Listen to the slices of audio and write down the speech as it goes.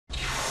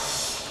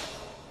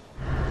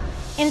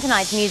In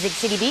tonight's Music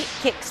City Beat,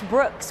 Kix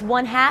Brooks,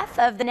 one half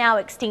of the now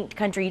extinct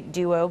country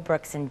duo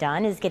Brooks and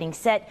Dunn, is getting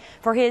set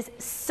for his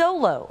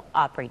solo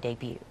Opry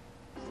debut.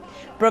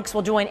 Brooks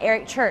will join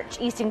Eric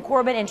Church, Easton,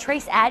 Corbin, and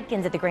Trace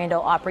Adkins at the Grand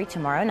Ole Opry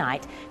tomorrow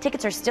night.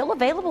 Tickets are still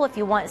available if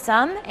you want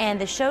some,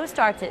 and the show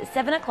starts at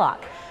 7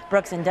 o'clock.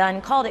 Brooks and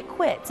Dunn called it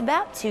quits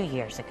about 2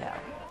 years ago.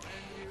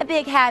 A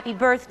big happy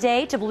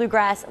birthday to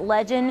bluegrass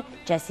legend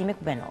Jessee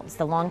McReynolds.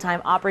 The longtime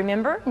Opry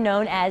member,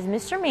 known as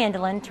Mr.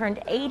 Mandolin,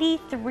 turned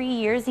 83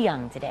 years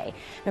young today.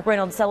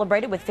 McReynolds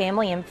celebrated with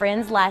family and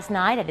friends last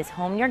night at his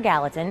home near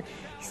Gallatin.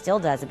 He still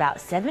does about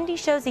 70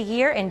 shows a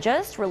year and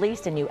just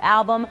released a new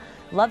album,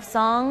 Love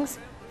Songs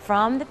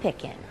from the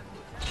Pickin'.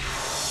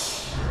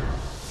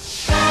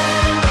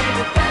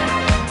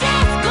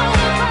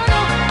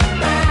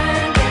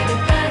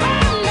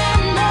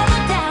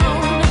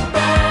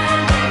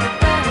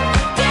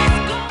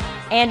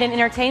 And in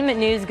entertainment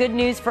news, good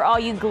news for all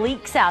you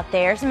Gleeks out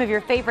there. Some of your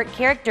favorite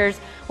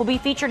characters will be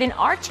featured in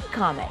Archie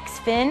comics.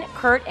 Finn,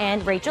 Kurt,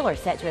 and Rachel are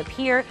set to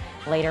appear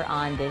later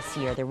on this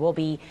year. They will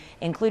be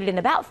included in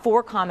about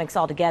 4 comics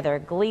altogether.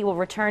 Glee will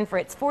return for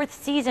its 4th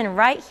season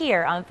right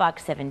here on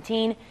Fox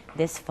 17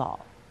 this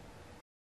fall.